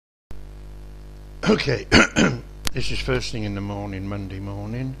Okay, this is first thing in the morning, Monday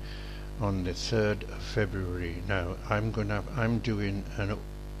morning, on the 3rd of February. Now I'm doing an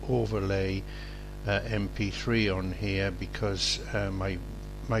overlay MP3 on here because my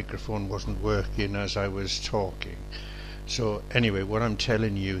microphone wasn't working as I was talking. So anyway, what I'm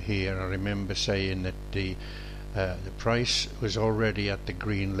telling you here, I remember saying that the price was already at the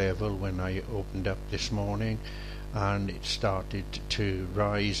green level when I opened up this morning, and it started to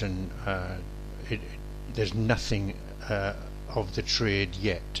rise, and there's nothing of the trade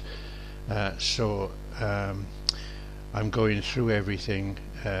yet. So I'm going through everything,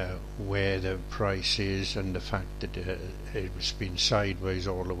 where the price is, and the fact that it's been sideways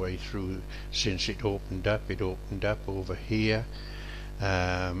all the way through since it opened up. It opened up over here.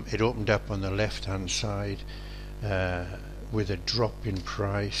 It opened up on the left hand side with a drop in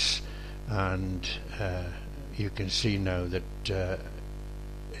price, and you can see now that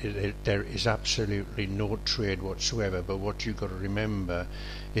there is absolutely no trade whatsoever. But what you've got to remember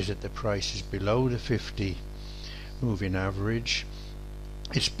is that the price is below the 50 moving average.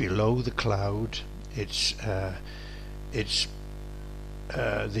 It's below the cloud. It's the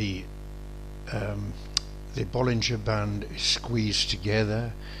Bollinger Band is squeezed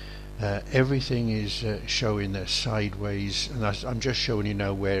together. Everything is showing the sideways, and I'm just showing you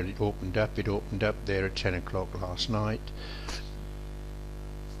now where it opened up. It opened up there at 10 o'clock last night.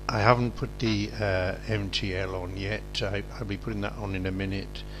 I haven't put the MTL on yet. I'll be putting that on in a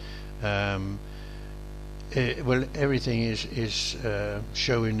minute. Well, everything is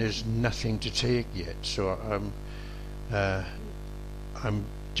showing there's nothing to take yet. So I'm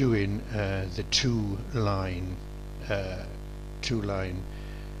doing the two line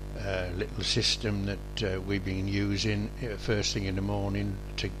little system that we've been using first thing in the morning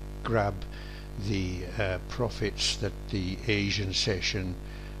to grab the profits that the Asian session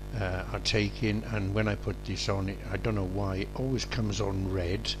are taking. And when I put this on, I don't know why it always comes on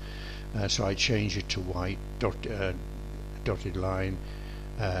red, so I change it to white dotted line,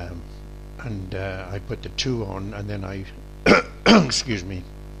 and I put the two on, and then I excuse me,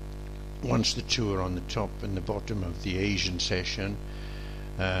 once the two are on the top and the bottom of the Asian session,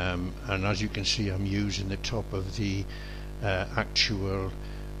 and as you can see, I'm using the top of the actual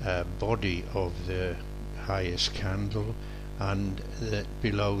body of the highest candle, and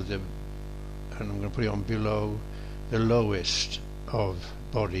below the, and I'm going to put it on below the lowest of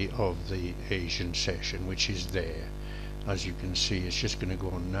body of the Asian session, which is there. As you can see, it's just going to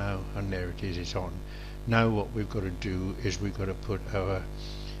go on now, and there it is, it's on. Now what we've got to do is we've got to put our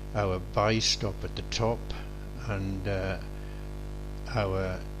buy stop at the top, and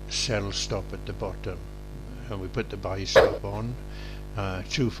our sell stop at the bottom, and we put the buy stop on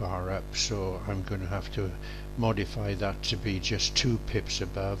too far up, so I'm going to have to modify that to be just 2 pips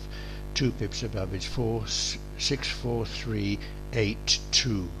above. 2 pips above is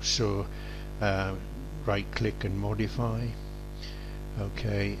 64382. So right click and modify.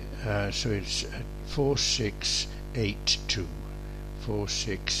 Okay, so it's 4682.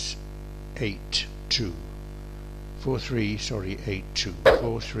 4682.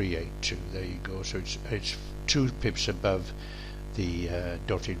 4382. There you go. So it's 2 pips above the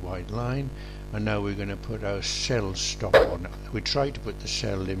dotted white line, and now we're going to put our sell stop on. We tried to put the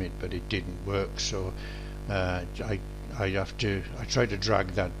sell limit, but it didn't work, so I tried to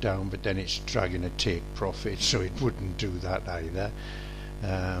drag that down, but then it's dragging a take profit, so it wouldn't do that either.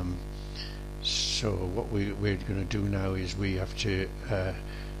 So what we're going to do now is we have to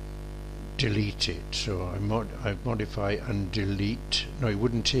delete it. So I modify and delete. No, it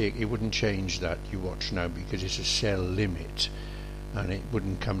wouldn't change that, you watch now, because it's a sell limit, and it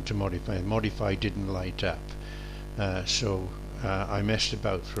wouldn't come to modify. Modify didn't light up, so I messed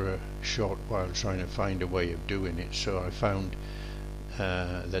about for a short while trying to find a way of doing it. So I found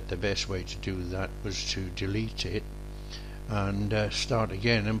that the best way to do that was to delete it and start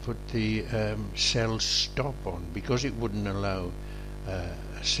again and put the sell stop on. Because it wouldn't allow a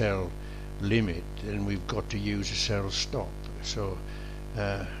sell limit, then we've got to use a sell stop. So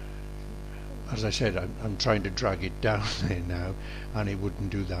as I said, I'm trying to drag it down there now, and it wouldn't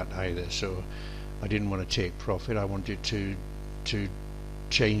do that either. So I didn't want to take profit. I wanted to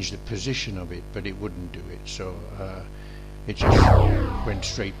change the position of it, but it wouldn't do it. So it just went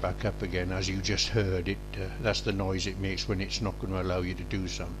straight back up again, as you just heard it. That's the noise it makes when it's not going to allow you to do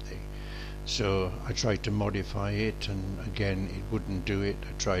something. So I tried to modify it, and again it wouldn't do it.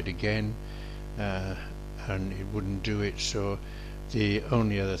 I tried again, and it wouldn't do it. So the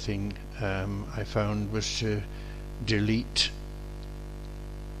only other thing I found was to delete.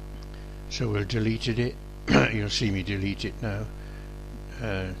 So we'll delete it. You'll see me delete it now.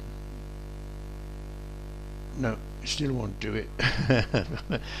 no, it still won't do it.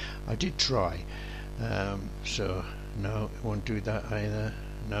 I did try, so no, it won't do that either.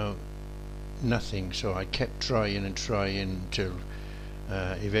 No, nothing. So I kept trying and trying until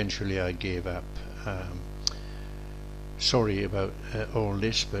eventually I gave up. Sorry about all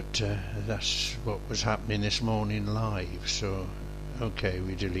this, but that's what was happening this morning live. So okay,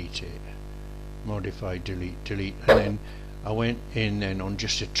 we delete it, modify, delete, delete, and then I went in then on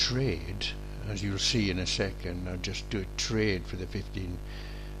just a trade, as you'll see in a second. I'll just do a trade for the 15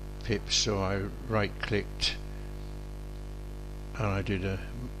 pips. So I right clicked and I did a,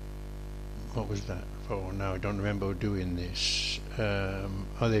 what was that for? Now I don't remember doing this. Oh,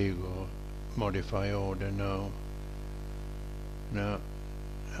 there you go, modify order. No, that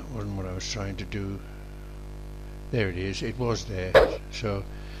wasn't what I was trying to do. There it is, it was there. So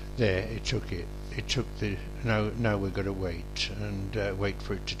there, it took the, now we've got to wait and wait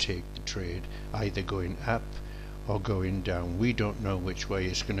for it to take the trade, either going up or going down. We don't know which way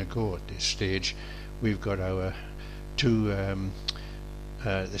it's going to go at this stage. We've got our two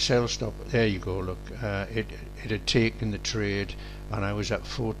the sell stop. There you go, look, it had taken the trade and I was at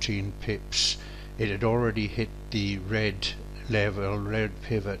 14 pips. It had already hit the red level, red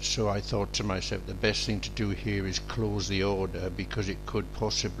pivot, so I thought to myself the best thing to do here is close the order, because it could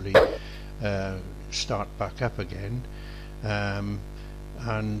possibly start back up again. And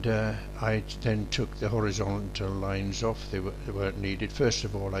I then took the horizontal lines off. They weren't needed. First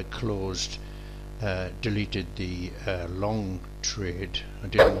of all, I closed, deleted the long trade. I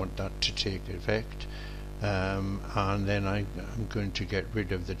didn't want that to take effect. And then I'm going to get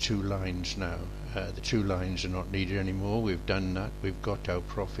rid of the two lines now. The two lines are not needed anymore. We've done that. We've got our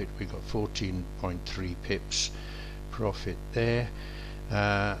profit. We've got 14.3 pips profit there,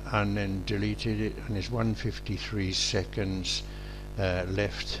 and then deleted it, and there's 153 seconds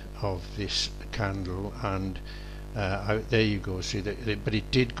left of this candle, and there you go. See that, but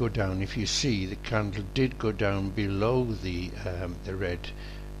it did go down. If you see, the candle did go down below the red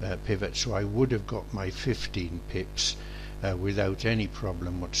pivot, so I would have got my 15 pips without any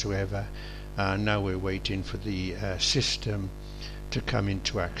problem whatsoever. Now we're waiting for the system to come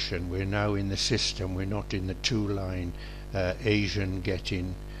into action. We're now in the system. We're not in the two line Asian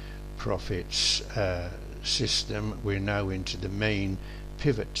getting profits system. We're now into the main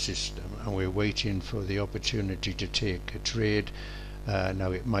pivot system, and we're waiting for the opportunity to take a trade.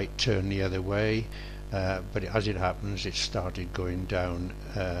 Now it might turn the other way, but as it happens, it started going down,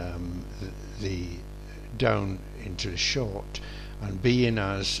 down into the short. And being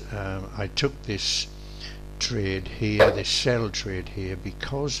as I took this trade here, this sell trade here,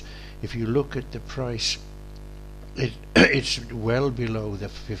 because if you look at the price, it's well below the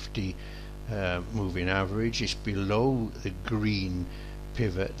 50 moving average. It's below the green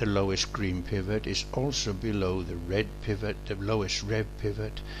pivot, the lowest green pivot. It's also below the red pivot, the lowest red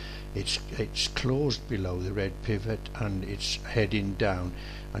pivot. It's closed below the red pivot, and it's heading down.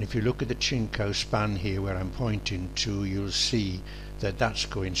 And if you look at the Chinkau span here where I'm pointing to, you'll see that that's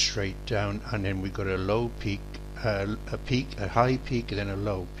going straight down, and then we've got a low peak, a high peak, and then a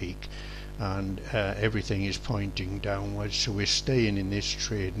low peak, and everything is pointing downwards. So we're staying in this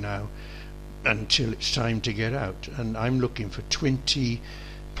trade now until it's time to get out, and I'm looking for 20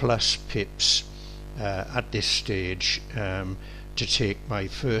 plus pips at this stage to take my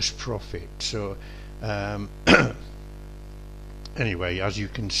first profit. So anyway, as you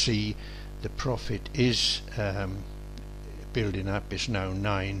can see, the profit is building up. It's now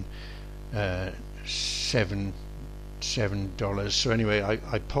 $7. So anyway,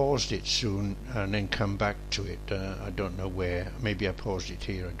 I paused it soon and then come back to it. I don't know where. Maybe I paused it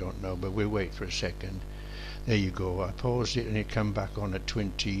here, I don't know, but we'll wait for a second. There you go, I paused it and it come back on at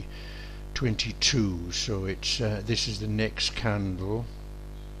 2022. So it's this is the next candle,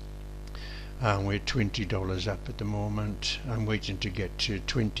 and we're $20 up at the moment. I'm waiting to get to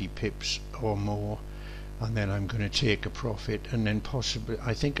 20 pips or more, and then I'm going to take a profit, and then possibly,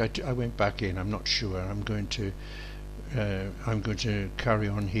 I think I went back in, I'm not sure. I'm going to carry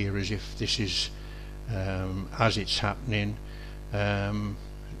on here as if this is as it's happening.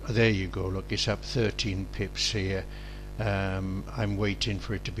 There you go, look, it's up 13 pips here. I'm waiting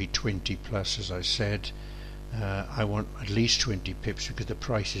for it to be 20 plus, as I said. I want at least 20 pips because the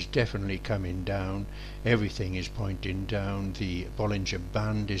price is definitely coming down. Everything is pointing down. The Bollinger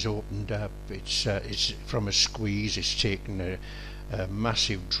Band is opened up. It's from a squeeze. It's taken a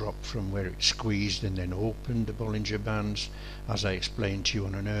massive drop from where it squeezed and then opened, the Bollinger Bands, as I explained to you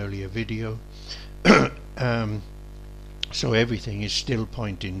on an earlier video. So everything is still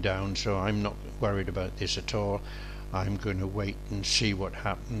pointing down, so I'm not worried about this at all. I'm going to wait and see what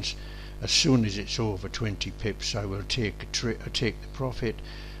happens. as soon as it's over 20 pips I will take the profit,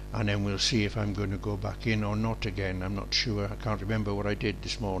 and then we'll see if I'm going to go back in or not again. I'm not sure, I can't remember what I did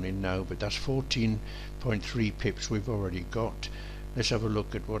this morning now, but that's 14.3 pips we've already got. Let's have a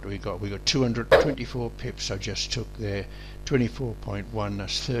look at what we got. We got 224 pips I just took there, 24.1,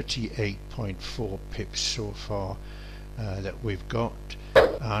 that's 38.4 pips so far that we've got.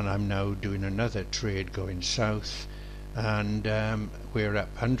 And I'm now doing another trade going south, and we're at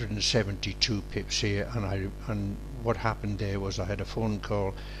 172 pips here, and what happened there was I had a phone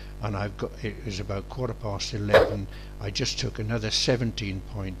call, and it was about 11:15. I just took another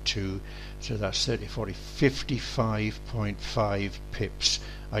 17.2, so that's 30, 40, 55.5 pips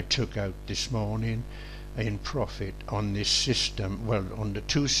I took out this morning in profit on this system. Well, on the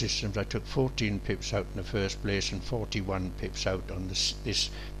two systems I took 14 pips out in the first place and 41 pips out on this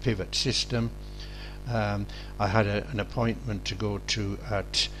pivot system. I had an appointment to go to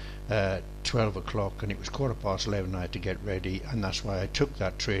at 12 o'clock, and it was 11:15. I had to get ready, and that's why I took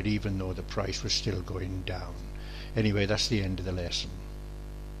that trade even though the price was still going down. Anyway, that's the end of the lesson.